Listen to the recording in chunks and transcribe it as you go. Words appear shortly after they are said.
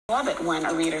love it when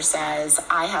a reader says,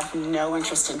 I have no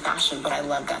interest in fashion, but I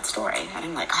love that story. And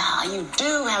I'm like, you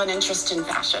do have an interest in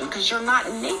fashion because you're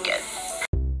not naked.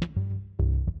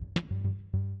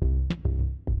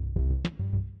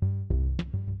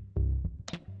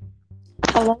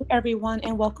 Hello, everyone,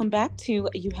 and welcome back to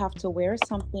You Have to Wear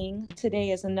Something. Today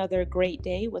is another great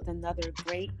day with another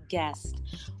great guest.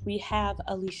 We have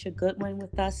Alicia Goodwin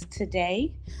with us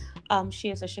today. She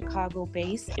is a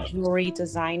Chicago-based jewelry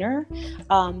designer,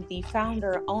 the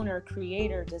founder, owner,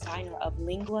 creator, designer of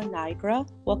Lingua Nigra.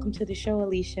 Welcome to the show,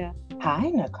 Alicia. Hi,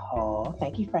 Nicole.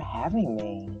 Thank you for having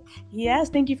me. Yes,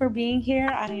 thank you for being here.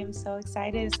 I am so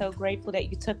excited and so grateful that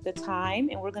you took the time,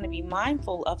 and we're going to be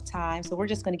mindful of time, so we're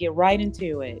just going to get right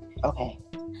into it. Okay.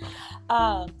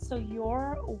 So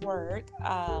your work,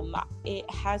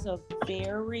 it has a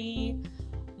very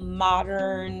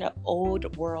modern,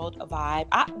 old world vibe.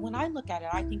 When I look at it,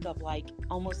 I think of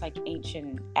almost like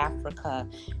ancient Africa.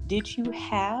 Did you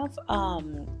have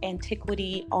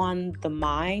antiquity on the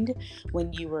mind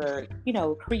when you were,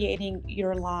 creating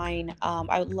your line?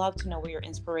 I would love to know where your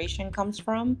inspiration comes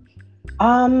from.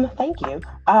 Thank you.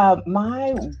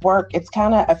 My work, it's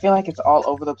kind of, I feel like it's all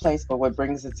over the place, but what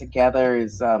brings it together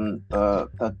is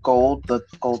the gold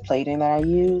plating that I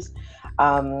use.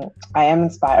 I'm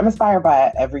inspired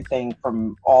by everything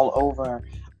from all over,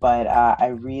 but I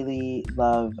really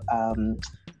love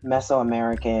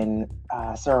Mesoamerican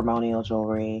ceremonial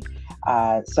jewelry.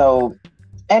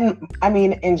 And I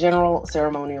mean, in general,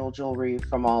 ceremonial jewelry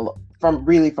from all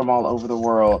over the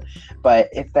world, but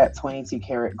it's that 22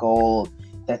 karat gold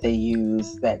that they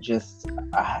use that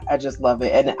I just love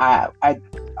it. And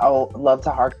I'll love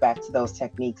to hark back to those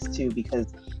techniques too,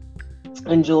 because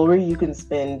in jewelry, you can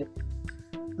spend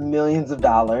millions of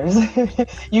dollars.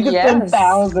 You can spend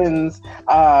thousands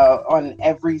on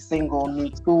every single new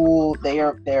tool.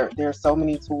 There are so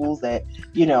many tools that,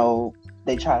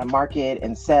 they try to market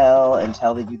and sell and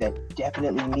tell you that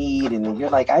definitely need, and you're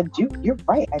like, you're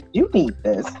right, I do need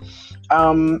this.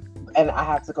 And I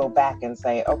have to go back and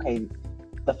say, okay,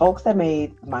 the folks that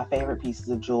made my favorite pieces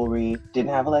of jewelry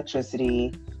didn't have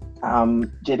electricity,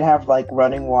 didn't have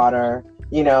running water.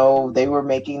 They were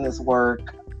making this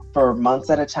work for months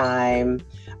at a time.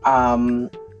 And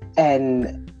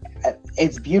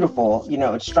it's beautiful,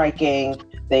 it's striking.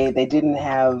 They didn't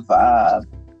have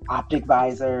optic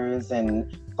visors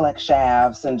and flex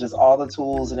shafts and just all the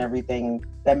tools and everything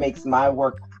that makes my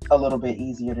work a little bit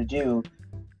easier to do.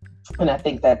 And I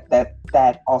think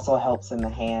that also helps in the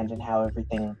hand and how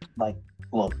everything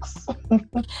looks.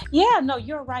 Yeah, no,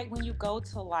 you're right. When you go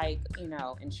to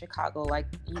in Chicago,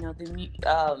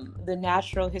 the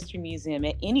Natural History Museum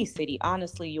at any city,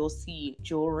 honestly, you'll see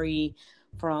jewelry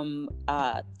from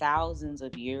thousands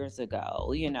of years ago,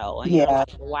 and you're like,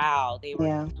 wow, they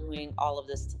were doing all of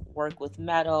this work with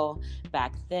metal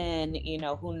back then.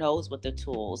 Who knows what the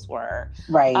tools were.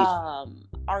 Right.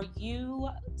 Are you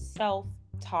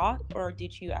self-taught, or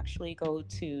did you actually go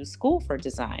to school for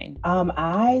design?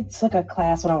 I took a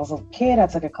class when I was a kid. I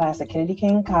took a class at Kennedy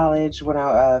King College when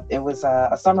it was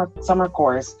a summer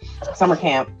course, summer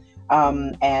camp.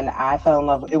 And I fell in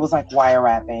love. It was like wire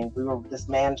wrapping.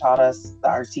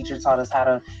 Our teacher taught us how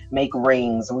to make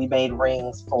rings, and we made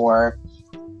rings for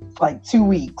 2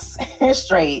 weeks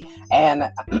straight. And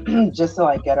just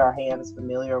to get our hands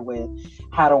familiar with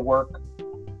how to work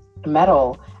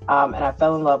metal. And I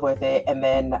fell in love with it. And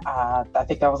then I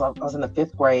think I was in the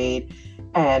 5th grade.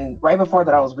 And right before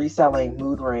that, I was reselling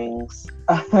mood rings.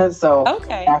 So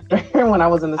after, when I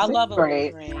was in the 6th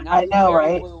grade, I know,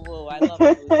 right? I love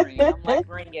a mood ring. I'm like,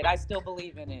 bring it. I still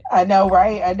believe in it. I know,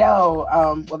 right? I know.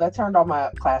 Well, that turned all my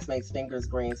classmates' fingers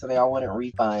green, so they all wouldn't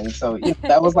refund. So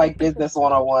that was business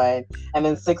 101. And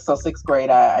then 6th grade,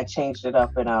 I changed it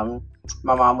up, and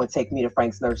my mom would take me to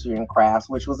Frank's Nursery and Crafts,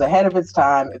 which was ahead of its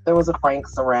time. If there was a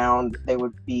Frank's around, they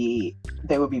would be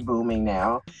booming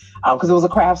now, because it was a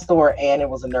craft store and it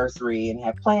was a nursery and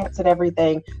had plants and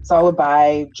everything. So I would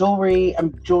buy jewelry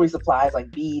supplies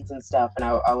like beads and stuff, and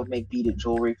I would make beaded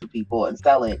jewelry for people and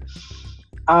sell it.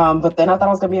 But then I thought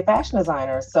I was going to be a fashion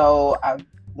designer, so I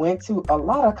went to a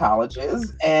lot of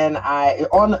colleges, and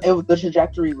the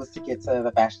trajectory was to get to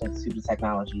the Fashion Institute of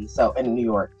Technology, so in New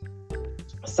York.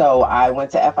 So I went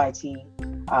to FIT,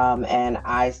 and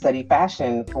I studied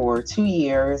fashion for 2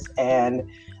 years. And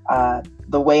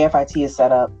the way FIT is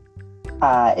set up,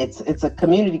 it's a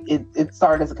community. It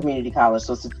started as a community college,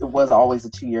 so it was always a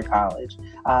 2-year college.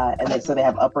 And then so they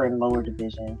have upper and lower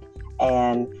division.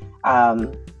 And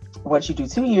once you do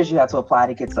 2 years, you have to apply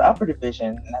to get to the upper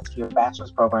division, and that's your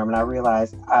bachelor's program. And I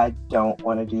realized I don't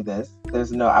want to do this.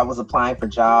 I was applying for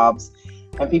jobs,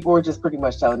 and people were just pretty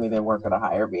much telling me they weren't going to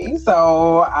hire me.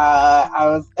 So I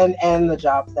was, and the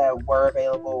jobs that were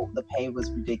available, the pay was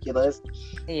ridiculous.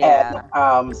 Yeah.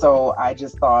 And so I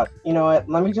just thought, you know what,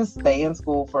 let me just stay in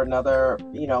school for another,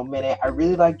 minute. I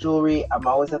really like jewelry. I'm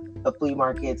always at the flea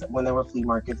markets when there were flea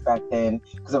markets back then,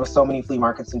 because there were so many flea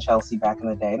markets in Chelsea back in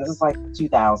the day. And this is like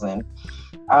 2000.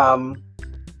 And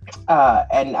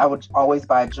I would always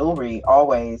buy jewelry,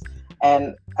 always.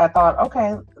 And I thought,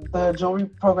 okay, the jewelry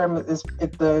program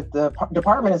the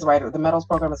department is right, the metals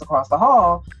program is across the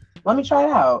hall. Let me try it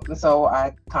out. And so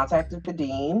I contacted the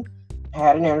dean,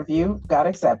 had an interview, got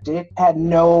accepted, had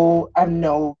no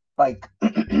like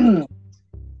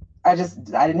I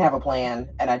didn't have a plan,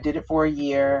 and I did it for a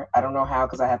year. I don't know how,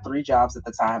 because I had 3 jobs at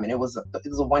the time, and it was a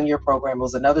 1-year program. It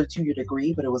was another 2-year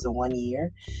degree, but it was a 1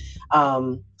 year.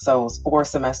 So it was 4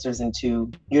 semesters in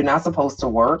 2. You're not supposed to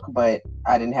work, but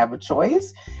I didn't have a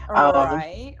choice.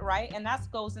 Right. And that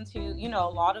goes into, a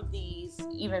lot of these,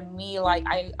 even me, like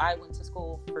I went to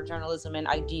school for journalism, and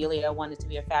ideally I wanted to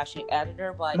be a fashion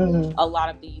editor, but a lot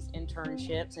of these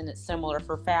internships, and it's similar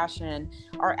for fashion,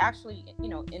 are actually,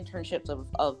 internships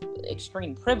of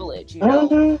extreme privilege. You have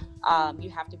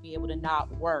to be able to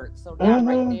not work. So that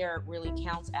right there really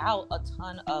counts out a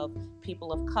ton of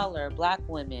people of color, Black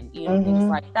women, things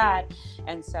like that.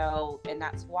 And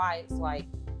that's why it's like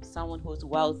someone who's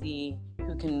wealthy,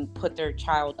 who can put their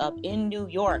child up in New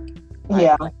York,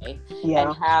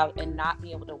 and not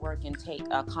be able to work and take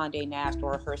a Condé Nast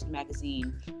or a Hearst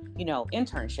magazine,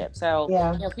 internship. So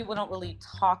people don't really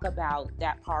talk about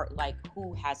that part, like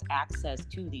who has access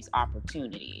to these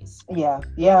opportunities.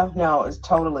 No, it's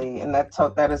totally, and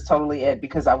that is totally it,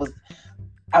 because it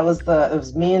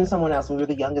was me and someone else. We were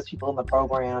the youngest people in the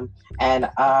program, and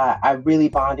I really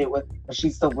bonded with.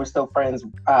 We're still friends.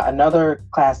 Another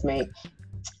classmate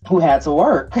who had to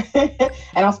work, and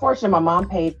I was fortunate. My mom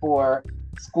paid for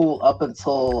school up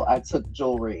until I took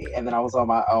jewelry, and then I was on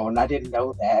my own. I didn't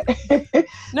know that. We get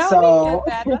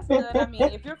that. That's good. I mean,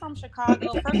 if you're from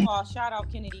Chicago, first of all, shout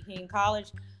out Kennedy King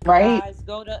College. Right. Guys,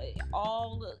 go to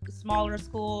all smaller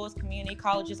schools, community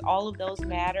colleges. All of those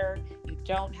matter. You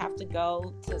don't have to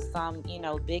go to some,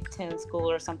 Big Ten school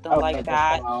or something like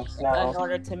that in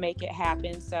order to make it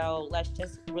happen. So let's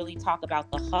just really talk about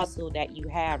the hustle that you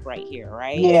have right here,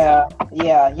 right? Yeah.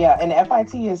 And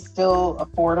FIT is still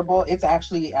affordable. It's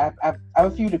actually, I have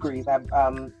a few degrees. I have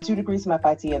 2 degrees from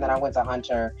FIT, and then I went to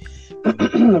Hunter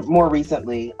more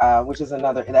recently, which is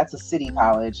that's a city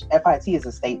college. FIT is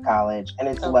a state college, and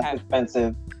it's less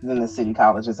expensive than the city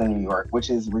colleges in New York, which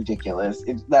is ridiculous.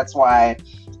 That's why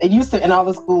it used to, and all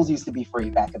the schools used to be free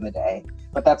back in the day,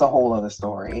 but that's a whole other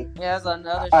story. Yeah, that's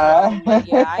another story.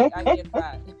 I get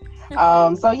that.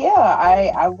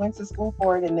 I went to school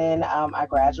for it, and then I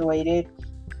graduated,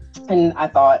 and I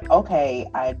thought, okay,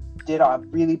 I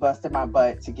really busted my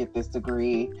butt to get this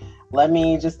degree. Let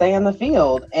me just stay in the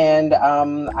field. And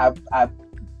I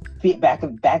back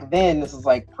then, this was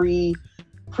like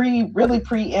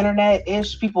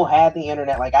pre-internet-ish. People had the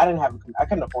internet. Like I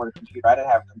couldn't afford a computer. I didn't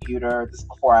have a computer. This is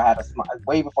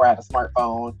way before I had a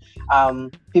smartphone.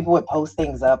 People would post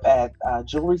things up at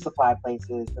jewelry supply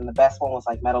places, and the best one was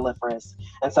like Metalliferous.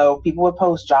 And so people would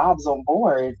post jobs on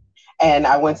boards. And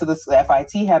I went to the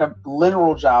FIT, had a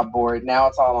literal job board. Now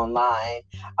it's all online.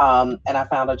 And I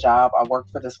found a job. I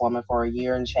worked for this woman for a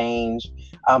year and change,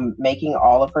 making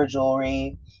all of her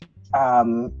jewelry.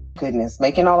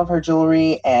 Making all of her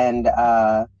jewelry, and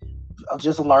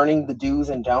just learning the do's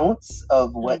and don'ts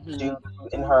of what to do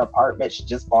in her apartment. She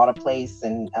just bought a place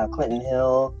in Clinton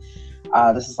Hill.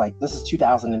 This is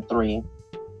 2003.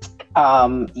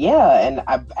 And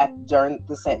during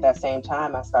that same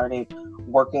time, I started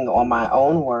working on my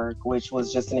own work, which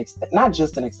was just not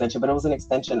just an extension, but it was an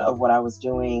extension of what I was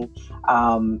doing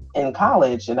in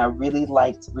college. And I really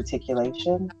liked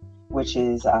reticulation, which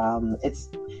is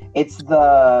it's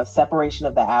the separation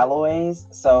of the alloys.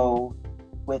 So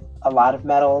with a lot of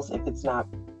metals, if it's not,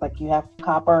 like, you have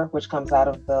copper, which comes out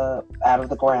of the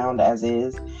ground as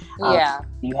is.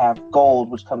 You have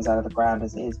gold, which comes out of the ground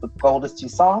as is, but gold is too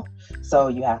soft, so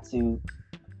you have to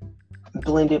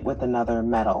blend it with another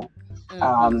metal.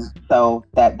 So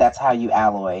that's how you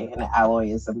alloy, and an alloy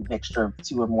is a mixture of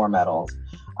 2 or more metals.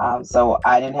 So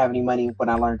I didn't have any money when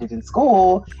I learned it in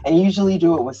school, and usually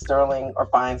do it with sterling or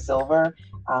fine silver.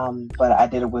 But I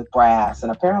did it with brass,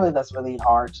 and apparently that's really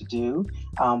hard to do.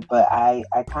 But I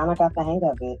kind of got the hang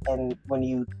of it. And when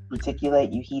you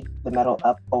reticulate, you heat the metal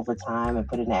up over time and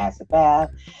put it in an acid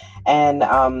bath. And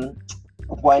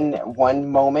one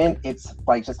moment it's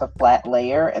like just a flat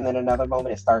layer, and then another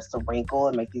moment it starts to wrinkle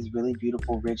and make these really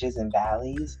beautiful ridges and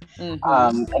valleys.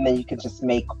 And then you can just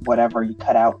make whatever you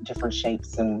cut out different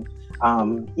shapes. And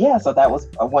yeah, so that was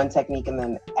one technique. And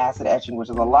then acid etching, which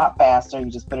is a lot faster.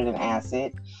 You just put it in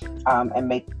acid and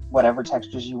make whatever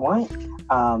textures you want.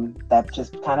 That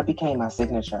just kind of became my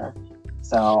signature.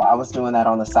 So I was doing that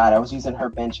on the side. I was using her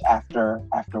bench after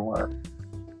work.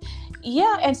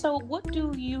 Yeah, and so what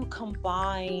do you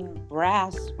combine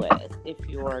brass with if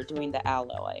you're doing the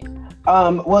alloy?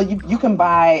 Well, you can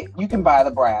buy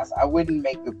the brass. I wouldn't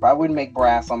make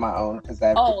brass on my own, because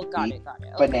that got it.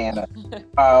 Banana.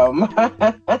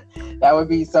 That would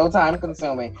be so time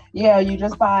consuming. Yeah, you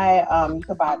just buy you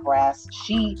could buy brass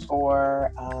sheet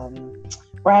or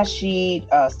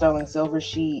sterling silver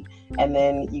sheet, and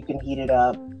then you can heat it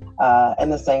up.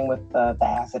 And the same with the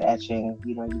acid etching.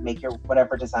 You make your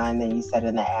whatever design, then you set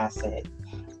in the acid.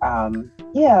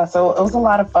 Yeah, so it was a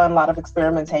lot of fun, a lot of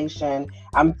experimentation.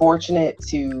 I'm fortunate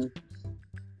to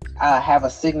have a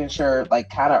signature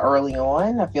like kind of early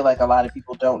on. I feel like a lot of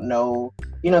people don't know,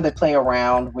 they play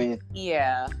around with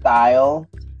style.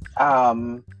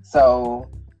 So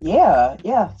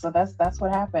so that's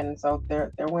what happened. So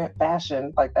there went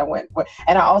fashion, like that went.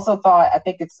 And I also thought, I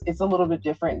think it's a little bit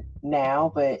different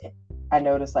now, but I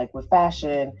noticed like with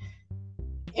fashion,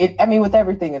 with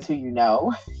everything, it's who you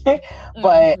know.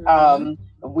 But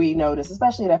we noticed,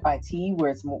 especially at FIT,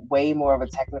 where it's way more of a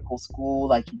technical school,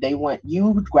 like they want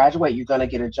you graduate, you're gonna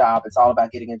get a job. It's all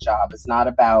about getting a job. It's not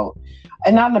about,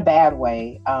 and not in a bad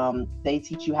way. They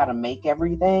teach you how to make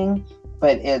everything,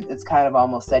 but it's kind of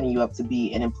almost setting you up to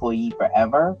be an employee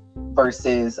forever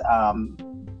versus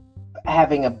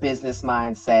having a business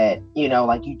mindset,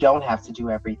 like you don't have to do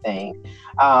everything.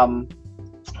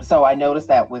 So I noticed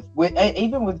that with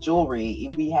even with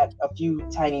jewelry, we had a few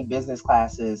tiny business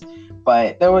classes,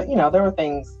 but there were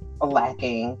things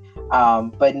lacking,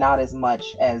 but not as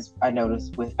much as I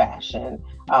noticed with fashion.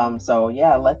 So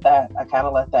yeah, I kind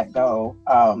of let that go,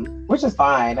 which is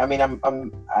fine. I mean,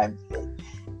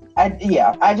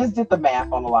 I just did the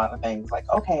math on a lot of things. Like,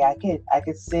 okay, I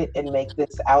could sit and make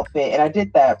this outfit, and I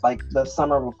did that like the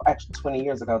summer, actually 20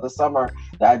 years ago. The summer,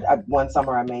 one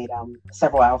summer I made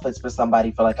several outfits for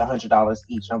somebody for like $100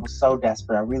 each. And I was so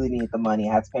desperate. I really needed the money.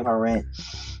 I had to pay my rent.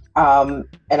 And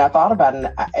I thought about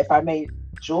it. If I made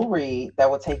jewelry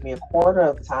that would take me a quarter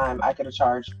of the time, I could have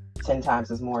charged 10 times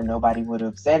as more. Nobody would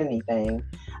have said anything.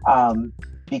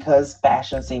 Because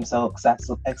fashion seems so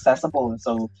accessible and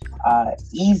so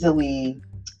easily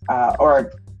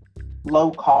or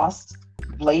low cost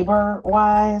labor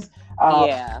wise,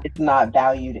 it's not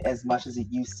valued as much as it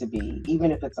used to be,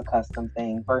 even if it's a custom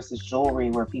thing, versus jewelry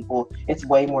where it's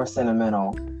way more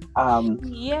sentimental.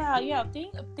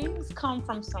 Things come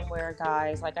from somewhere,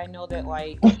 guys. Like I know that,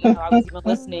 like, I was even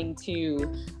listening to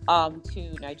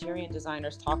Nigerian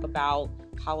designers talk about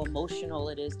how emotional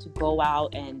it is to go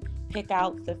out and pick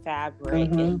out the fabric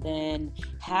and then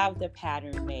have the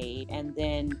pattern made, and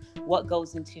then what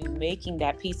goes into making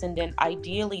that piece, and then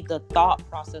ideally the thought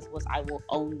process was, I will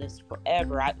own this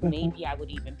forever. Maybe I would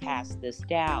even pass this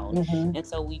down. And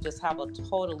so we just have a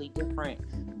totally different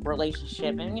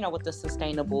relationship. And with the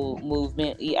sustainable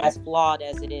movement, as flawed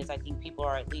as it is, I think people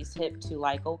are at least hip to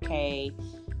like, okay,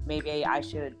 maybe I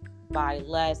should buy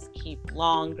less, keep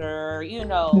longer,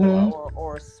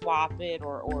 or swap it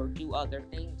or do other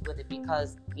things with it,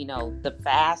 because the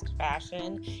fast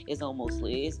fashion is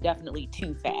definitely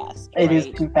too fast. It is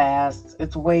too fast.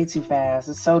 It's way too fast.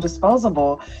 It's so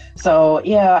disposable. So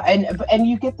yeah, and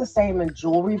you get the same in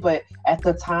jewelry, but at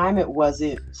the time it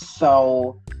wasn't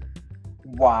so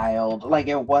wild, like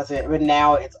it wasn't, but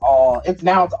now it's all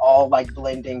like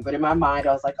blending. But in my mind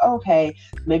I was like, okay,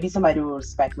 maybe somebody will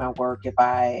respect my work if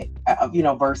I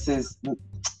versus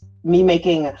me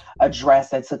making a dress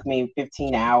that took me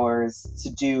 15 hours to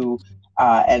do,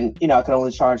 and I could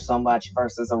only charge so much,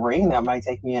 versus a ring that might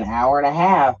take me an hour and a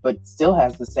half but still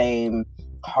has the same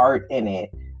heart in it.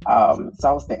 So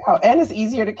I was thinking, and it's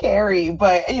easier to carry,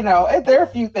 but there are a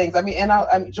few things. I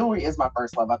mean, jewelry is my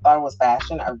first love. I thought it was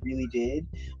fashion, I really did,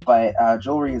 but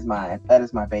jewelry is that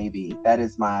is my baby.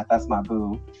 That's my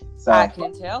boo. So I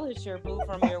can tell it's your boo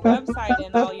from your website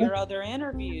and all your other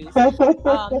interviews.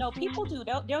 No, people do.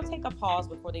 They'll take a pause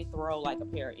before they throw like a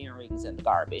pair of earrings in the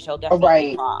garbage. They'll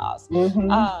definitely pause.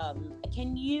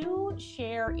 Can you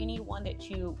share anyone that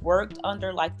you worked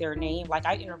under, like their name? Like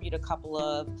I interviewed a couple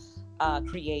of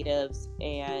creatives,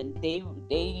 and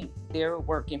they they're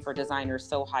working for designers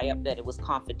so high up that it was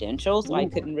confidential, so I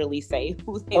couldn't really say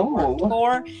who they Ooh. worked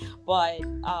for. But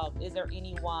is there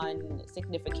anyone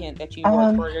significant that you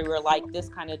worked for, you were like, this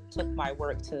kind of took my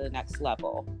work to the next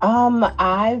level?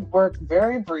 I worked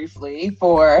very briefly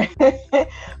for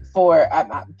for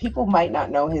people might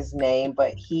not know his name,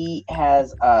 but he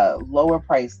has a lower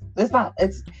price.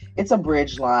 It's a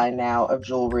bridge line now of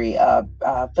jewelry.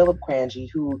 Philip Cranji,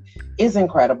 who is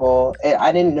incredible.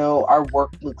 I didn't know our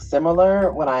work looked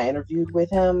similar when I interviewed with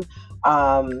him,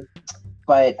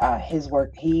 but his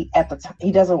work, at the time,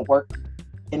 he doesn't work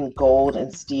in gold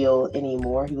and steel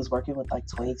anymore. He was working with like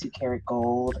 22 karat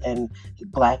gold and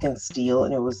black and steel,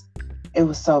 and it was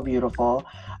so beautiful.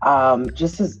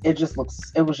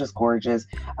 It was just gorgeous.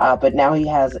 But now he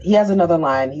has another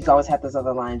line. He's always had this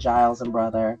other line, Giles and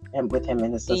Brother, and with him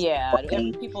and his sister. Yeah,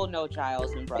 people know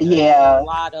Giles and Brother. Yeah, there's a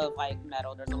lot of like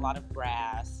metal. There's a lot of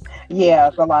brass. Yeah,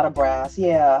 it's a lot of brass.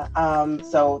 Yeah.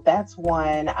 So that's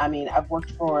one. I mean, I've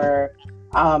worked for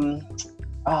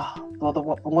well, the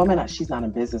woman, she's not in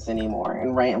business anymore.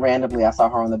 And randomly, I saw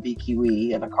her on the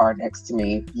BQE in a car next to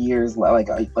me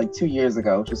like 2 years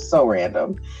ago, which was so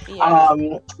random. Yeah.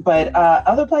 But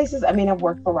other places, I mean, I've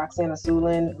worked for Roxana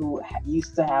Sulin, who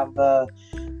used to have the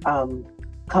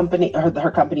company,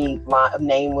 her company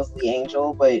name was The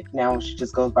Angel, but now she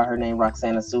just goes by her name,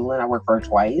 Roxana Sulin. I worked for her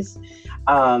twice.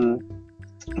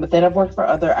 But then I've worked for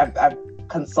I've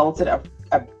consulted,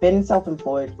 I've been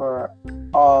self-employed for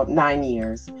 9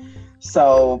 years.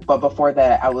 So, but before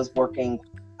that, I was working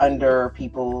under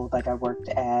people. Like I worked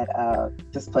at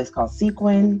this place called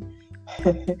Sequin,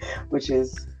 which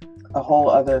is a whole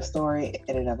other story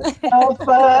in and of itself.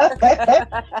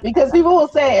 Because people will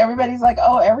say, everybody's like,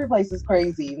 oh, every place is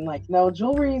crazy. And like, no,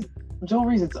 jewelry's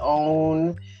its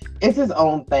own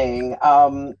thing.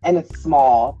 And it's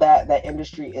small. That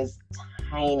industry is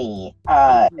tiny.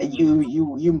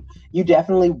 You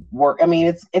definitely work. I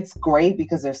mean, it's great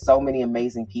because there's so many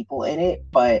amazing people in it,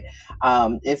 but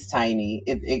it's tiny.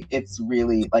 It's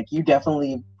really like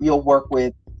you'll work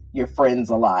with your friends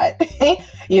a lot.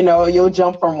 You'll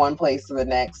jump from one place to the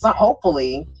next, so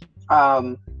hopefully.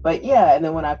 But yeah, and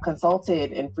then when I've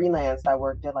consulted and freelanced, I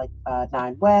worked at like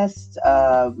Nine West,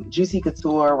 Juicy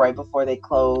Couture right before they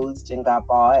closed and got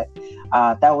bought.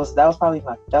 That was probably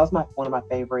one of my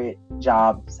favorite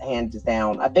jobs, hands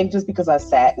down. I think just because I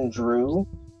sat and drew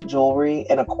jewelry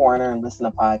in a corner and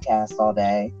listened to podcasts all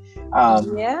day.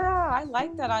 Yeah, I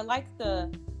like that. I like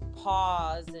the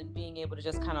pause and being able to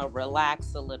just kind of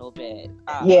relax a little bit.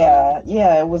 Yeah,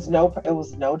 it was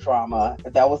no drama.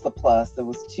 That was the plus. There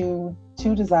was two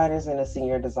designers and a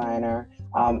senior designer.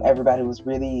 Everybody was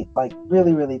really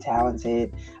really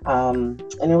talented, and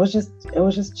it was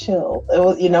just chill. It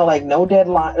was like no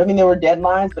deadline. I mean, there were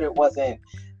deadlines, but it wasn't,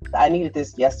 I needed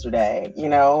this yesterday.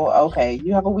 Okay,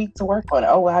 you have a week to work on it.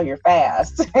 Oh wow, you're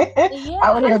fast. Yeah,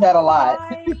 I would hear that a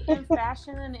lot. In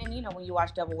fashion, and when you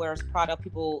watch Devil Wears Prada,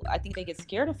 people, I think they get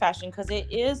scared of fashion because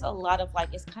it is a lot of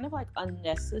it's kind of like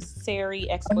unnecessary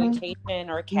exploitation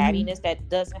or cattiness that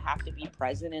doesn't have to be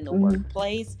present in the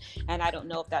workplace. And I don't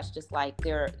know if that's just like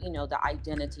the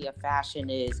identity of fashion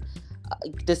is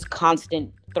this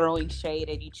constant throwing shade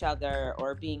at each other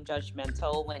or being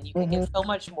judgmental, when you can get so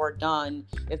much more done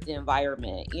if the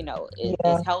environment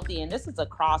is healthy. And this is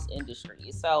across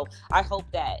industries, so I hope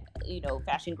that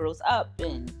fashion grows up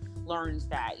and learns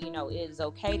that it is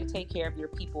okay to take care of your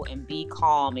people and be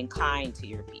calm and kind to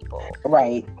your people.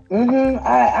 Right.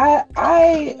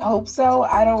 I hope so.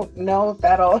 I don't know if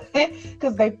that'll,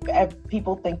 because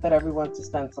people think that everyone's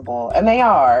dispensable, and they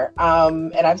are.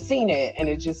 And I've seen it, and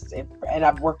and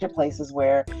I've worked at places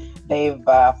where they've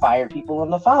fired people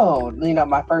on the phone.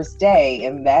 My first day,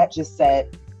 and that just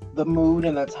set the mood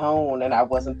and the tone. And I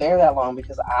wasn't there that long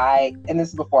because and this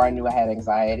is before I knew I had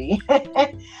anxiety.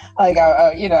 Like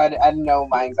I know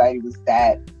my anxiety was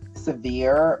that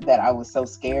severe that I was so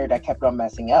scared I kept on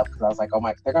messing up because I was like, oh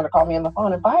my, they're gonna call me on the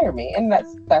phone and fire me. And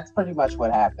that's pretty much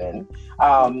what happened.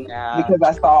 Because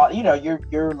I thought,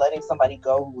 you're letting somebody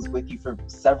go who was with you for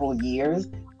several years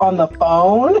on the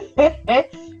phone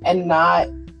and not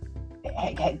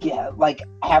like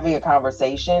having a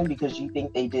conversation because you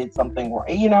think they did something wrong.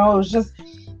 It was just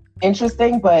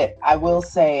interesting. But I will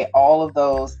say all of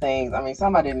those things, I mean,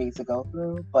 some I didn't need to go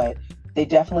through, but they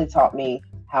definitely taught me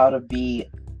how to be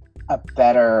a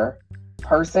better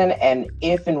person. And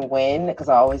if and when, because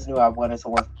I always knew I wanted to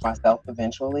work for myself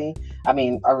eventually. I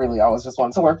mean, I really always just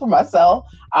wanted to work for myself.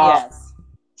 Yes.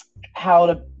 How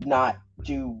to not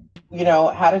do,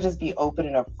 how to just be open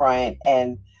and upfront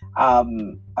and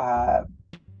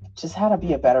just how to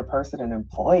be a better person and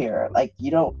employer. Like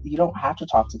you don't have to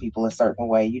talk to people a certain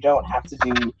way. You don't have to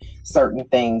do certain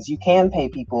things. You can pay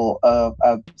people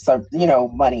some,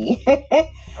 money.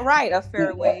 Right, a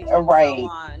fair wage and Right. so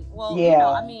on. Well, Yeah.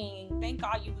 I mean, thank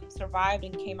God you survived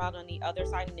and came out on the other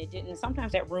side and it didn't.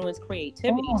 Sometimes that ruins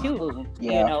creativity too.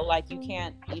 Yeah. Like you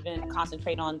can't even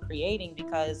concentrate on creating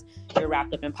because you're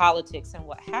wrapped up in politics and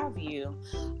what have you.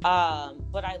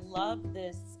 But I love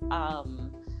this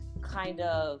kind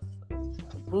of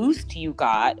boost you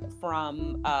got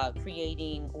from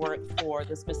creating work for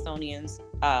the Smithsonian's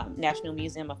National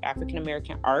Museum of African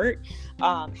American Art.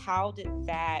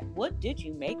 What did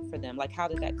you make for them? Like, how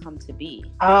did that come to be?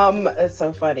 It's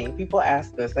so funny. People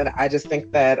ask this, and I just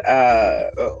think that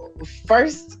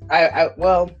first, I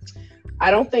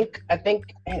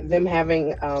think them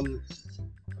having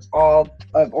all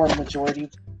or majority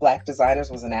Black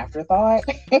designers was an afterthought.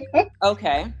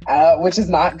 Okay. Which is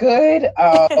not good.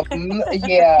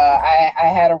 Yeah, I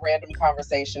had a random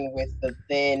conversation with the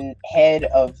then head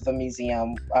of the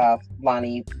museum,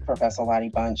 Professor Lonnie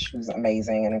Bunch, who's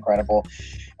amazing and incredible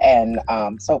and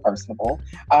so personable.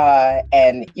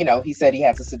 And, he said he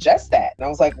had to suggest that. And I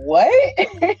was like, what?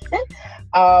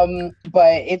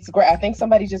 But it's great. I think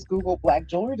somebody just Googled Black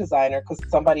jewelry designer because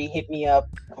somebody hit me up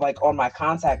like on my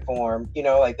contact form,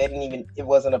 like it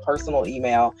wasn't a personal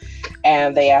email,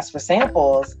 and they asked for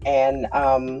samples. And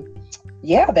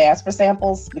they asked for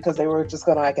samples because they were just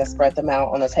gonna, I guess, spread them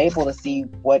out on the table to see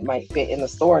what might fit in the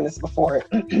store. And this is before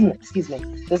excuse me,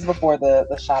 this is before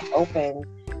the shop opened.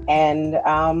 And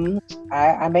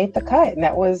I made the cut, and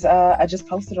that was I just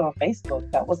posted it on Facebook.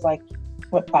 That was like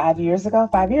 5 years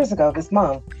ago this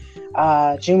month.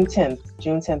 June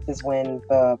 10th is when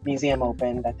the museum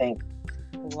opened, I think.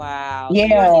 Wow.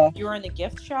 Yeah. So you're in the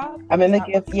gift shop? I'm in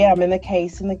the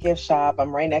case in the gift shop.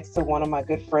 I'm right next to one of my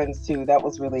good friends too. That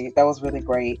was really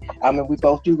great. And we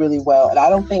both do really well. And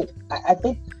I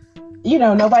think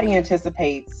nobody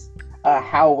anticipates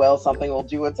how well something will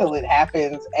do until it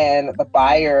happens. And the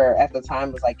buyer at the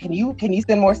time was like, can you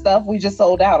send more stuff? We just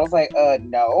sold out. I was like,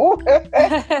 no.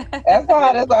 That's not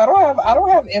how it is. I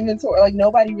don't have inventory. Like,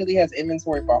 nobody really has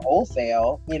inventory for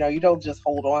wholesale. You don't just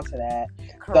hold on to that.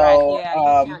 Correct. So, you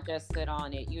can't just sit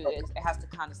on it. It has to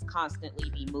kind of constantly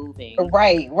be moving.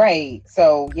 Right.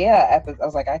 So I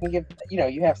was like, I can give,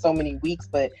 you have so many weeks.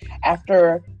 But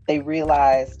after they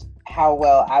realized how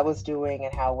well I was doing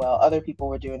and how well other people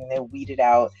were doing, and they weeded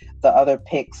out the other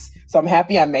picks. So I'm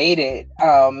happy I made it.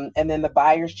 And then the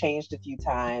buyers changed a few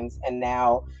times, and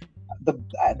now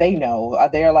they know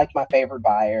they're like my favorite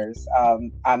buyers.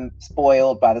 I'm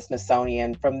spoiled by the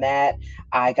Smithsonian. From that,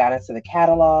 I got into the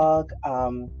catalog,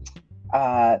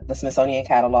 the Smithsonian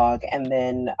catalog, and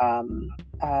then I'm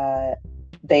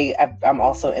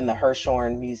also in the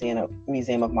Hirshhorn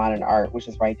Museum of Modern Art, which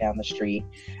is right down the street.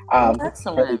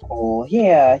 Excellent. Really cool.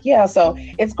 Yeah. So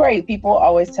it's great. People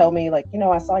always tell me, like,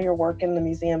 I saw your work in the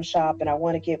museum shop and I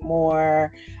want to get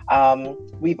more.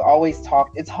 We've always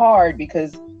talked. It's hard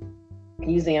because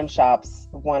museum shops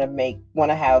want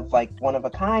to have like one of a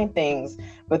kind things,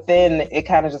 but then it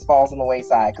kind of just falls on the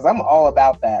wayside, because I'm all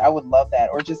about that. I would love that,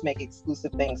 or just make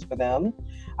exclusive things for them.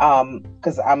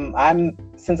 Because I'm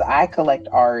since I collect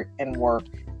art and work,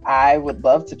 I would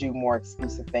love to do more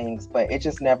exclusive things, but it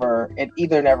just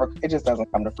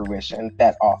doesn't come to fruition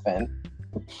that often.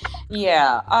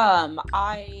 Yeah.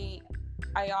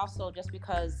 I also, just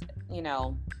because,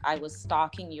 I was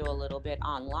stalking you a little bit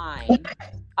online,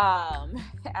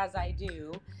 as I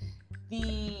do,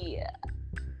 the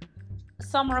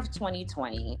summer of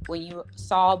 2020, when you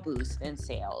saw a boost in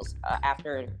sales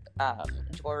after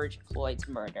George Floyd's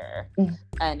murder,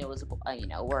 and it was,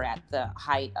 we're at the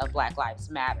height of Black Lives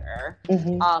Matter,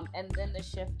 and then the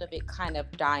shift of it kind of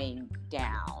dying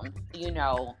down,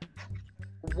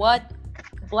 what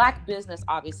Black business,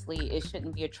 obviously, it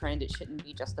shouldn't be a trend. It shouldn't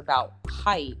be just about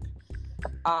hype.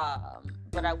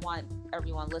 But I want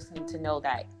everyone listening to know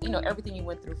that, everything you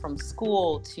went through, from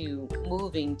school to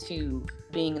moving to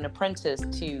being an apprentice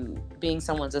to being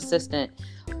someone's assistant,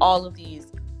 all of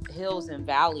these hills and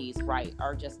valleys, right,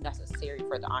 are just necessary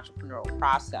for the entrepreneurial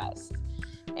process.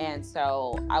 And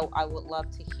so I would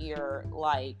love to hear,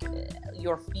 like,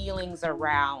 your feelings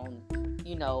around,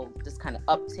 this kind of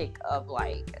uptick of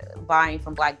like buying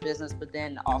from Black business, but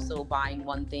then also buying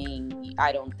one thing.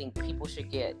 I don't think people should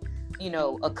get,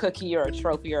 a cookie or a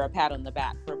trophy or a pat on the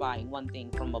back for buying one thing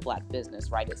from a Black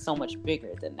business, right? It's so much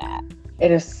bigger than that.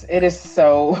 It is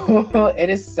so it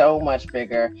is so much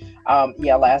bigger.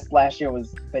 Last year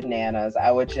was bananas.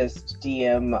 I would just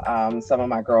DM some of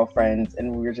my girlfriends,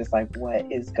 and we were just like,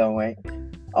 what is going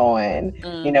on?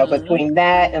 Between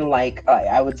that and like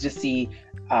I would just see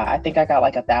I think I got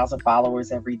like 1,000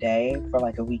 followers every day for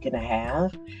like a week and a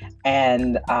half,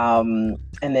 and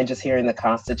then just hearing the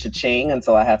constant cha-ching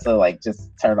until I had to like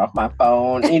just turn off my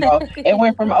phone. It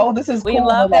went from, oh, this is We cool, to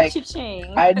love that like,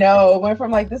 cha-ching. I know, it went from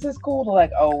like, this is cool, to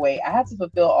like, oh wait, I had to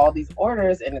fulfill all these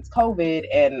orders and it's COVID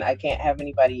and I can't have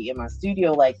anybody in my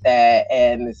studio like that,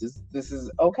 and this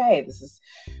is okay,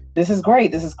 this is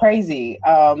great, this is crazy.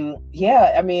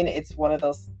 Yeah, I mean, it's one of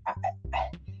those.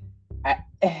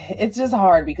 It's just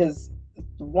hard because,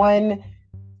 one,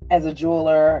 as a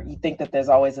jeweler, you think that there's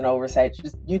always an oversight.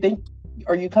 You think,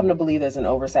 or you come to believe there's an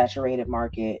oversaturated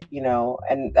market,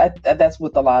 and that's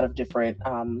with a lot of different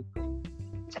uh,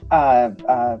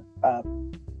 uh, uh,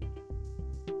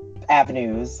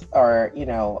 avenues, or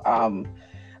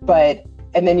but.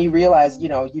 And then you realize,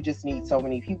 you just need so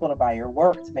many people to buy your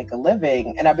work to make a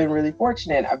living. And I've been really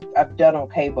fortunate. I've done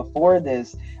okay before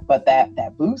this, but that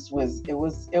boost was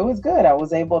good. I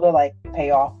was able to like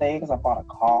pay off things. I bought a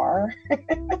car.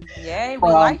 Yay, we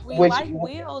like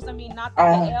wheels. I mean, not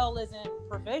that the L isn't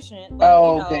proficient. But,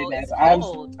 oh goodness, I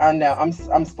know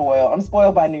I'm spoiled. I'm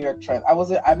spoiled by New York trends. I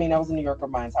was a New Yorker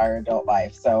my entire adult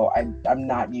life, so I'm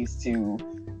not used to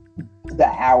the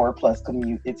hour plus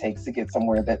commute it takes to get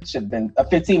somewhere that should have been a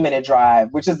 15-minute drive,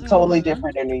 which is totally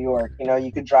different in New York.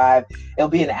 You could drive, it'll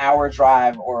be an hour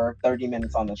drive or 30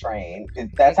 minutes on the train.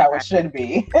 That's how it should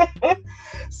be.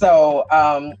 So,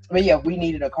 but yeah, we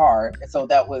needed a car. So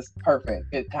that was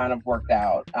perfect. It kind of worked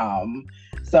out.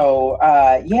 So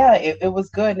yeah, it was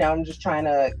good. Now I'm just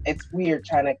it's weird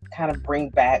trying to kind of bring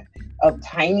back a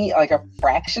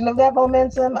fraction of that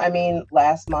momentum. I mean,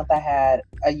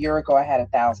 a year ago, I had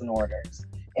 1,000 orders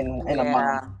in a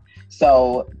month.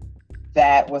 So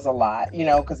that was a lot,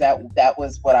 because that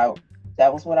was what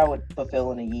I would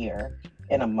fulfill in a year,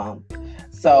 in a month.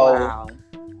 So, wow.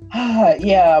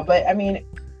 Yeah, but I mean,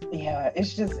 yeah,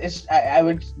 I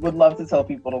would love to tell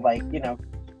people to like,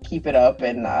 keep it up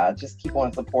and just keep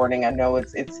on supporting. I know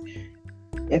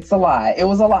it's a lot. It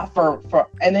was a lot for,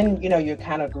 and then, you're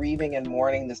kind of grieving and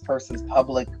mourning this person's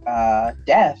public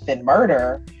death and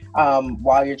murder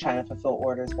while you're trying to fulfill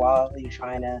orders, while you're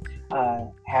trying to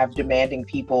have demanding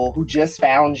people who just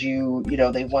found you,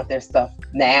 they want their stuff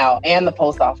now, and the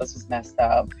post office was messed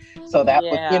up. So that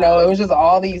was, it was just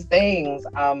all these things.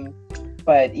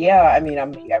 But yeah, I mean,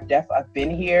 I've been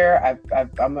here.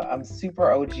 I'm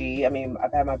super OG. I mean,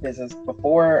 I've had my business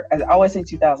before. I always say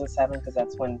 2007 because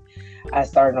that's when I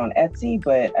started on Etsy.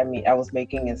 But I mean, I was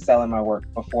making and selling my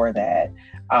work before that.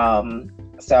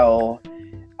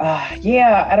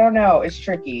 Yeah, I don't know. It's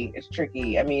tricky.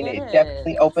 I mean, it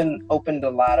definitely opened a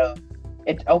lot of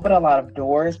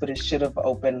doors, but it should have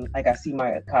opened, like, I see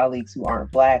my colleagues who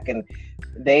aren't Black and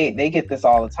they get this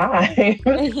all the time.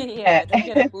 Yeah, they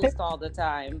get a boost all the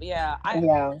time. Yeah. I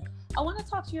want to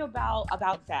talk to you about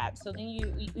that. So then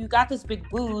you got this big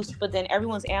boost, but then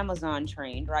everyone's Amazon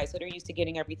trained, right? So they're used to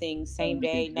getting everything same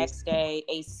day, next day,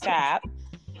 ASAP.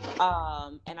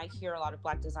 And I hear a lot of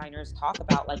Black designers talk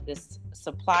about like this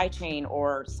supply chain,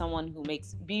 or someone who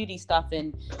makes beauty stuff,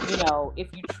 and if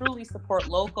you truly support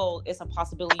local, it's a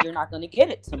possibility you're not going to get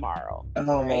it tomorrow.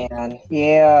 Oh right? Man,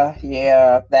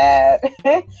 yeah, that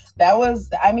that was,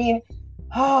 I mean,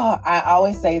 I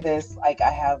always say this, like,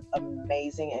 I have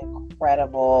amazing,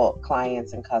 incredible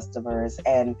clients and customers,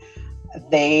 and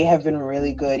they have been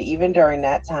really good. Even during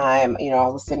that time, I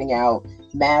was sending out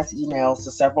mass emails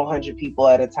to several hundred people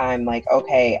at a time, like,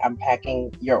 okay, I'm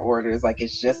packing your orders, like,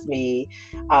 it's just me,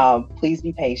 please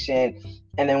be patient.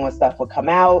 And then when stuff would come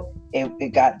out,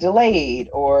 it got delayed,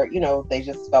 or they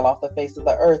just fell off the face of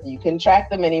the earth. You couldn't track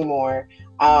them anymore.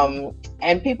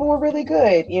 And people were really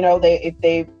good.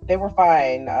 They were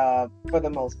fine for the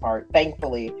most part,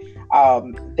 thankfully.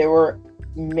 There were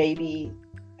maybe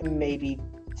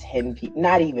 10 people,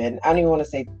 not even, I don't even want to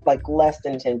say, like, less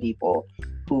than 10 people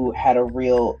who had a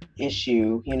real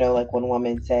issue. Like one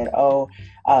woman said,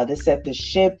 this set is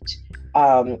shipped,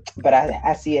 but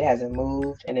I see it hasn't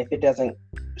moved, and if it doesn't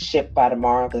ship by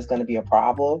tomorrow, there's going to be a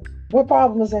problem. What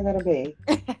problem is there going to be?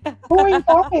 Who are you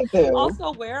talking to?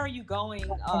 Also, where are you going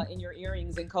in your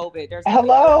earrings in COVID? There's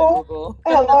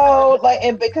hello, like,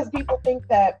 and because people think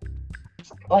that,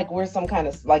 like, we're some kind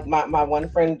of, like, my one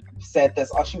friend said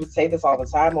this, she would say this all the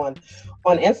time on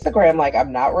Instagram, like,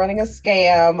 I'm not running a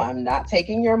scam, I'm not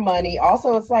taking your money.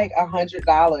 Also, it's like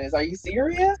 $100. Are you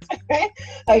serious?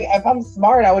 Like, if I'm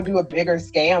smart, I would do a bigger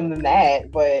scam than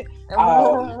that. But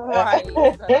right,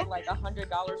 like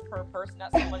 $100 per person,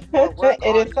 that's so much more work.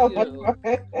 It is so much work.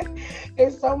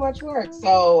 It's so much work.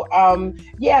 So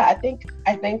yeah, I think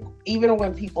even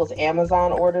when people's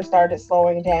Amazon orders started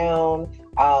slowing down,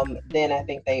 then I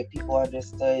think people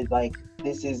understood, like,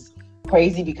 this is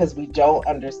crazy because we don't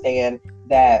understand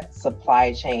that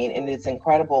supply chain, and it's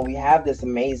incredible. We have this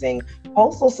amazing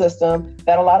postal system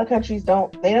that a lot of countries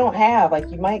don't have. Like,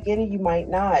 you might get it, you might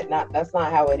not. That's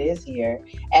not how it is here.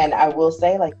 And I will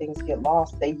say, like, things get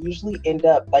lost. They usually end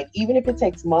up, like, even if it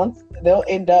takes months, they'll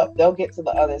get to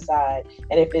the other side.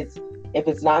 And if it's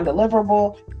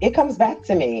non-deliverable, it comes back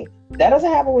to me. That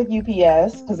doesn't happen with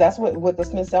UPS, because that's what with the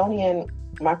Smithsonian.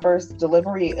 My first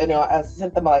delivery, I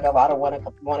sent them like a lot of one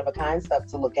of a kind stuff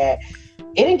to look at.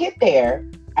 It didn't get there.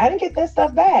 I didn't get that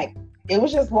stuff back. It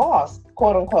was just lost,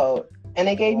 quote unquote. And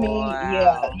they gave me,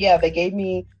 they gave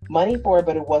me money for it,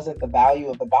 but it wasn't the value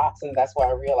of the box. And that's why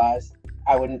I realized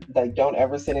I wouldn't, like, don't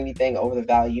ever send anything over the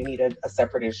value. You need a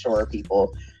separate insurer,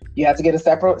 people. You have to get a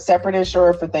separate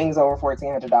insurer for things over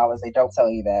 $1,400. They don't tell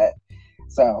you that.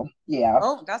 So, yeah.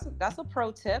 Oh, that's a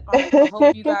pro tip. I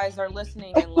hope you guys are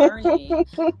listening and learning.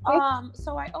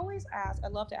 So I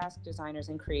love to ask designers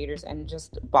and creators and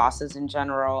just bosses in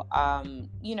general,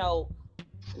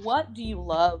 what do you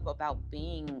love about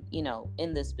being,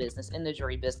 in this business, in the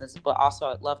jewelry business? But also,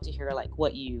 I'd love to hear like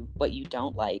what you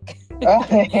don't like,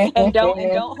 and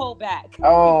don't hold back.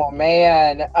 Oh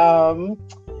man,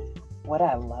 what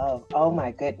I love. Oh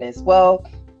my goodness. Well,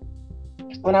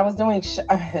 when I was doing,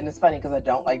 and it's funny because I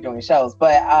don't like doing shows,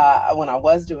 but when I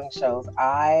was doing shows,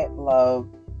 I love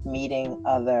meeting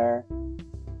other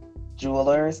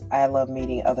jewelers. I love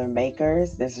meeting other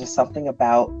makers. There's just something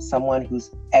about someone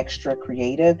who's extra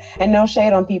creative, and no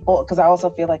shade on people, because I also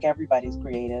feel like everybody's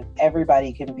creative.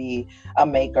 Everybody can be a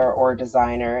maker or a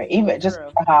designer, even just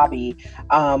a hobby.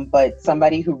 But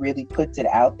somebody who really puts it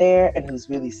out there and who's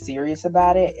really serious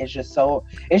about it is just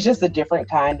it's just a different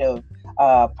kind of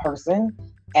person,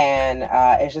 and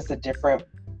it's just a different,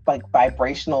 like,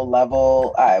 vibrational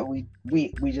level.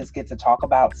 We just get to talk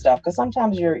about stuff, because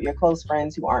sometimes your close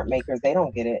friends who aren't makers, they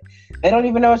don't get it. They don't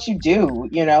even know what you do,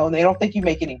 and they don't think you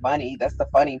make any money. That's the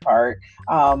funny part.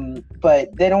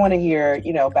 But they don't want to hear,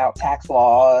 about tax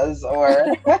laws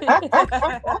or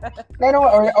they don't,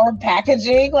 or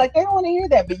packaging. Like, they don't want to hear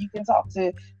that. But you can talk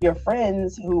to your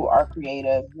friends who are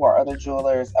creative, who are other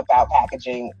jewelers, about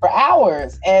packaging for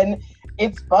hours, and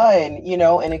it's fun,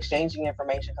 and exchanging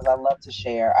information, because I love to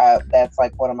share. That's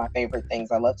like one of my favorite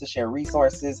things. I love to share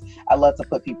resources. I love to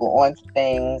put people onto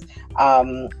things.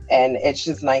 And it's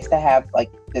just nice to have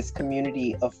like this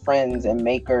community of friends and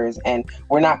makers, and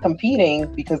we're not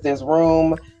competing because there's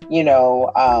room,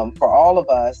 for all of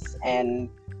us. And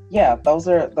yeah, those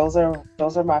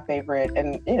are my favorite.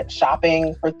 And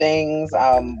shopping for things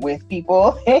with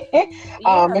people. Because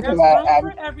there's room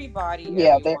for everybody.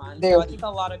 Yeah, so I think a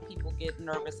lot of people get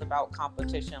nervous about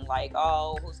competition, like,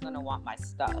 oh, who's gonna want my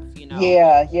stuff?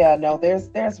 Yeah. No,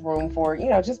 there's room for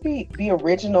just be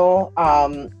original.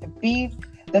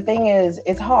 The thing is,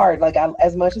 it's hard. Like,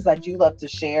 as much as I do love to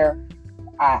share,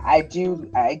 I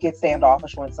get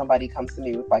standoffish when somebody comes to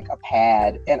me with like a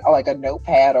pad and like a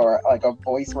notepad or like a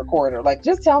voice recorder. Like,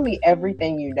 just tell me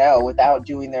everything without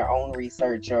doing their own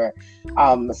research. Or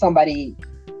somebody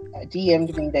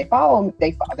DM'd me. They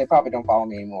probably don't follow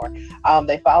me anymore.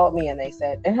 They followed me and they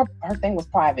said, and her thing was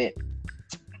private.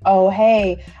 Oh,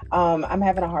 hey, I'm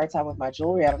having a hard time with my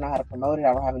jewelry. I don't know how to promote it.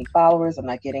 I don't have any followers. I'm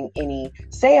not getting any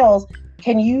sales.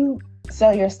 Can you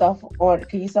sell your stuff, or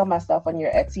can you sell my stuff on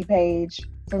your Etsy page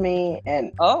for me?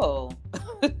 And I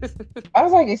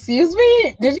was like, excuse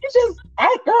me, did you just,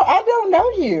 I don't know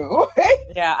you.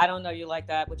 Yeah, I don't know you like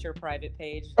that with your private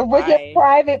page. Your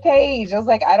private page. I was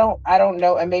like, I don't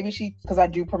know. And maybe because I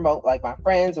do promote like my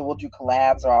friends, or we'll do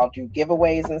collabs, or I'll do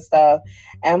giveaways and stuff.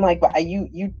 And I'm like, but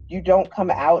you don't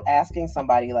come out asking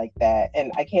somebody like that.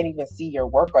 And I can't even see your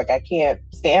work. Like, I can't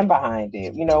stand behind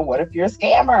it. What if you're a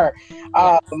scammer?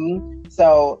 Yes.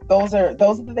 So those are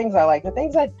the things I like. The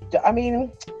things the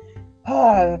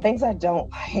things I don't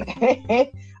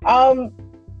like.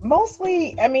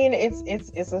 Mostly,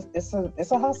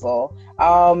 it's a hustle.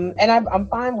 And I'm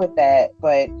fine with that,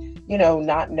 but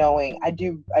not knowing, I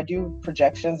do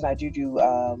projections, and I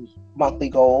do monthly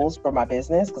goals for my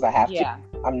business, because I have to.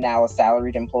 I'm now a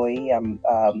salaried employee. I'm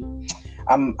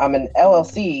an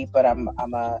LLC, but I'm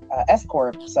a S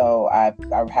corp, so I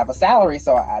have a salary.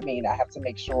 So I have to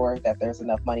make sure that there's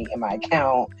enough money in my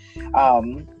account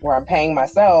where I'm paying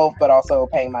myself, but also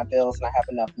paying my bills, and I have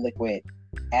enough liquid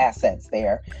assets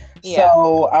there. Yeah.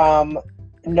 So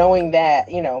knowing that,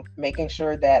 making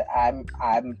sure that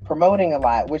I'm promoting a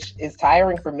lot, which is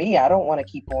tiring for me. I don't want to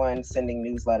keep on sending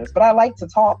newsletters, but I like to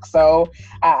talk, so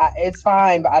it's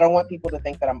fine. But I don't want people to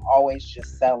think that I'm always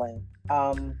just selling.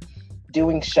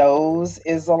 Doing shows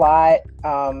is a lot,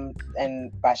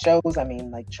 and by shows I mean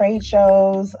like trade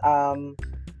shows,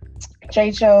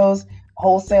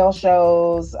 wholesale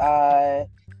shows,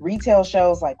 retail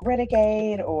shows like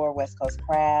Renegade or West Coast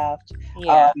Craft.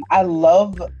 Yeah. I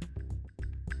love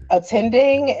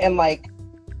attending and like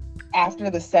after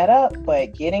the setup,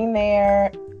 but getting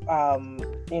there,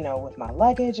 with my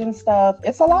luggage and stuff,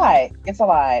 it's a lot. It's a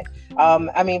lot.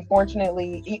 I mean,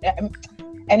 fortunately,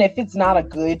 and if it's not a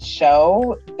good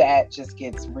show, that just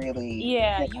gets really you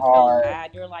hard. feel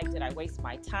bad. You're like, did I waste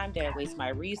my time? Did I waste my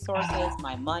resources,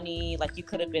 my money? Like, you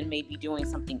could have been maybe doing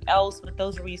something else with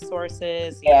those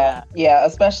resources. Yeah,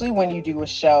 especially when you do a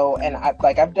show, and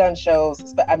I've done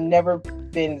shows, but I've never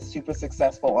been super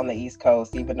successful on the East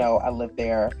Coast, even though I lived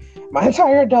there my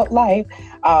entire adult life.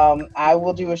 I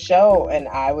will do a show and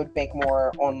I would make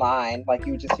more online. Like,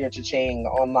 you would just hear cha-ching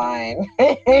online.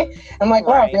 I'm like,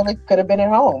 wow, I really could have been at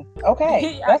home.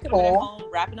 Okay, that's cool. Been at home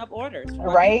wrapping up orders.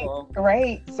 Right.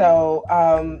 So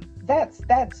that's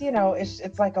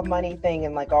it's like a money thing,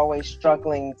 and like always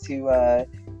struggling to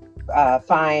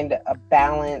find a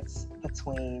balance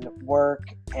between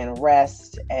work and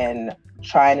rest and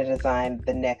trying to design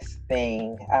the next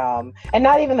thing, and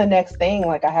not even the next thing.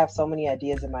 Like, I have so many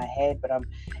ideas in my head, but I'm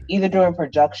either doing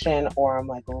production or I'm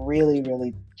like really,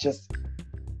 really just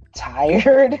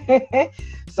tired.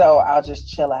 So I'll just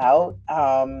chill out.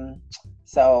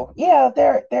 So yeah,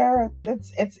 I'm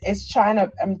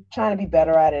trying to be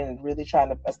better at it, and really trying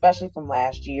to, especially from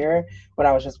last year when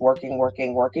I was just working.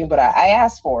 But I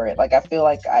asked for it. Like, I feel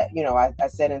like I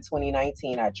said in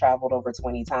 2019, I traveled over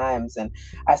 20 times, and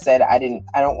I said I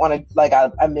don't want to, like,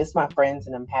 I miss my friends,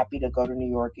 and I'm happy to go to New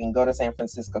York and go to San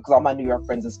Francisco, because all my New York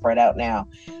friends are spread out now.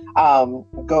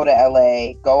 Go to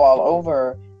LA, go all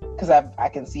over, because I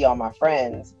can see all my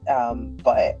friends,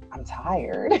 but I'm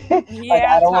tired.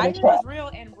 Yeah, tired is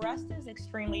real, and rest is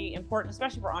extremely important,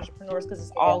 especially for entrepreneurs, because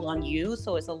it's all on you.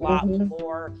 So it's a lot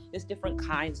more. There's different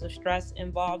kinds of stress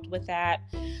involved with that.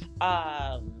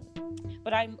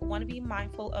 But I want to be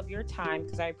mindful of your time,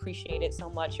 because I appreciate it so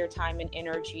much, your time and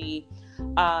energy.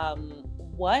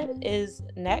 What is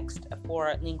next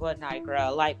for Lingua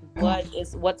Nigra? Like,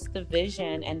 what's the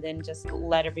vision? And then just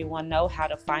let everyone know how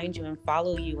to find you and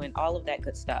follow you and all of that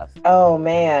good stuff. Oh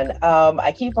man,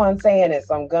 I keep on saying it,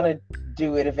 so I'm gonna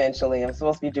do it eventually. I'm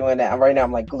supposed to be doing that. Right now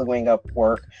I'm like gluing up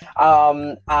work.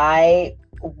 I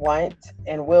want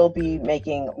and will be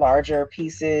making larger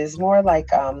pieces, more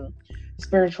like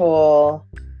spiritual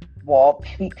wall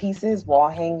pieces, wall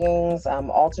hangings,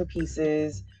 altar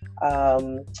pieces.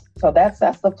 So that's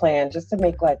the plan, just to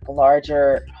make like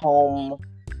larger home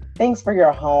things for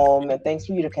your home and things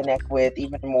for you to connect with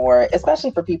even more,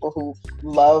 especially for people who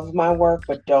love my work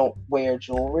but don't wear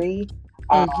jewelry.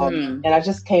 And I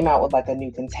just came out with like a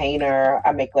new container.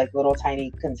 I make like little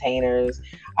tiny containers,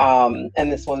 and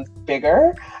this one's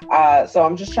bigger. So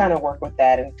I'm just trying to work with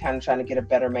that and kind of trying to get a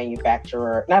different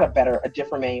manufacturer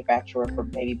for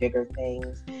maybe bigger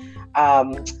things.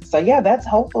 So yeah, that's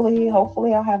hopefully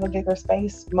I'll have a bigger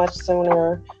space much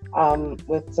sooner,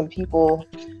 with some people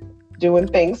doing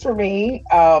things for me.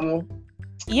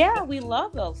 Yeah, we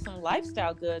love those, some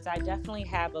lifestyle goods. I definitely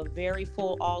have a very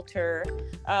full altar.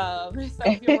 So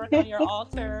if you're working on your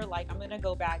altar, like, I'm gonna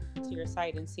go back to your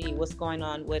site and see what's going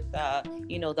on with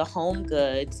the home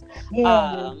goods.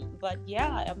 But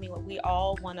yeah, I mean, we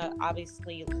all want to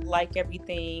obviously like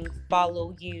everything,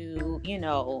 follow you,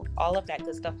 all of that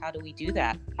good stuff. How do we do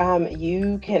that?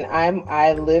 You can.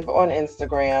 I live on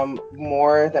Instagram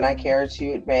more than I care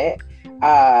to admit.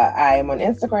 I am on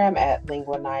Instagram at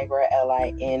Lingua Nigra,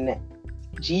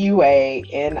 LINGUA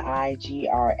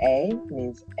NIGRA,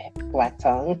 means black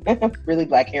tongue, really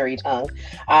black hairy tongue.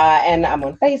 And I'm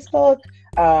on Facebook.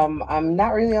 I'm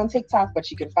not really on TikTok, but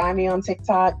you can find me on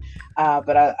TikTok.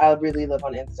 But I really live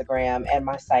on Instagram, and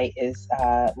my site is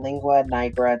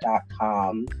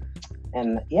linguanigra.com.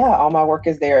 And yeah, all my work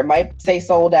is there. It might say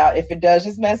sold out. If it does,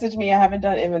 just message me. I haven't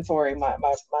done inventory. My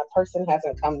person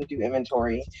hasn't come to do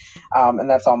inventory. And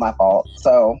that's all my fault.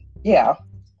 So yeah.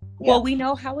 Well, we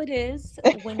know how it is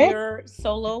when you're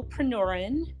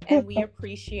solopreneuring, and we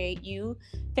appreciate you.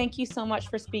 Thank you so much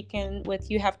for speaking with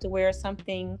You Have to Wear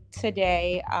Something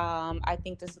today. I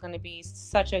think this is going to be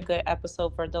such a good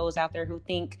episode for those out there who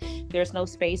think there's no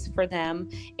space for them.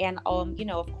 And,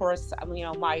 of course,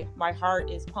 my heart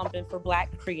is pumping for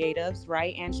Black creatives,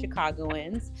 right? And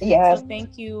Chicagoans. Yes. So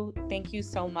thank you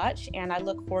so much. And I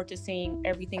look forward to seeing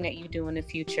everything that you do in the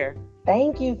future.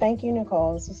 Thank you,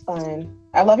 Nicole. This was fun.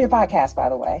 I love your podcast, by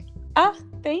the way.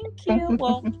 Thank you.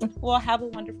 Well, have a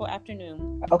wonderful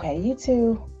afternoon. Okay, you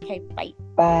too. Okay, bye.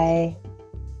 Bye.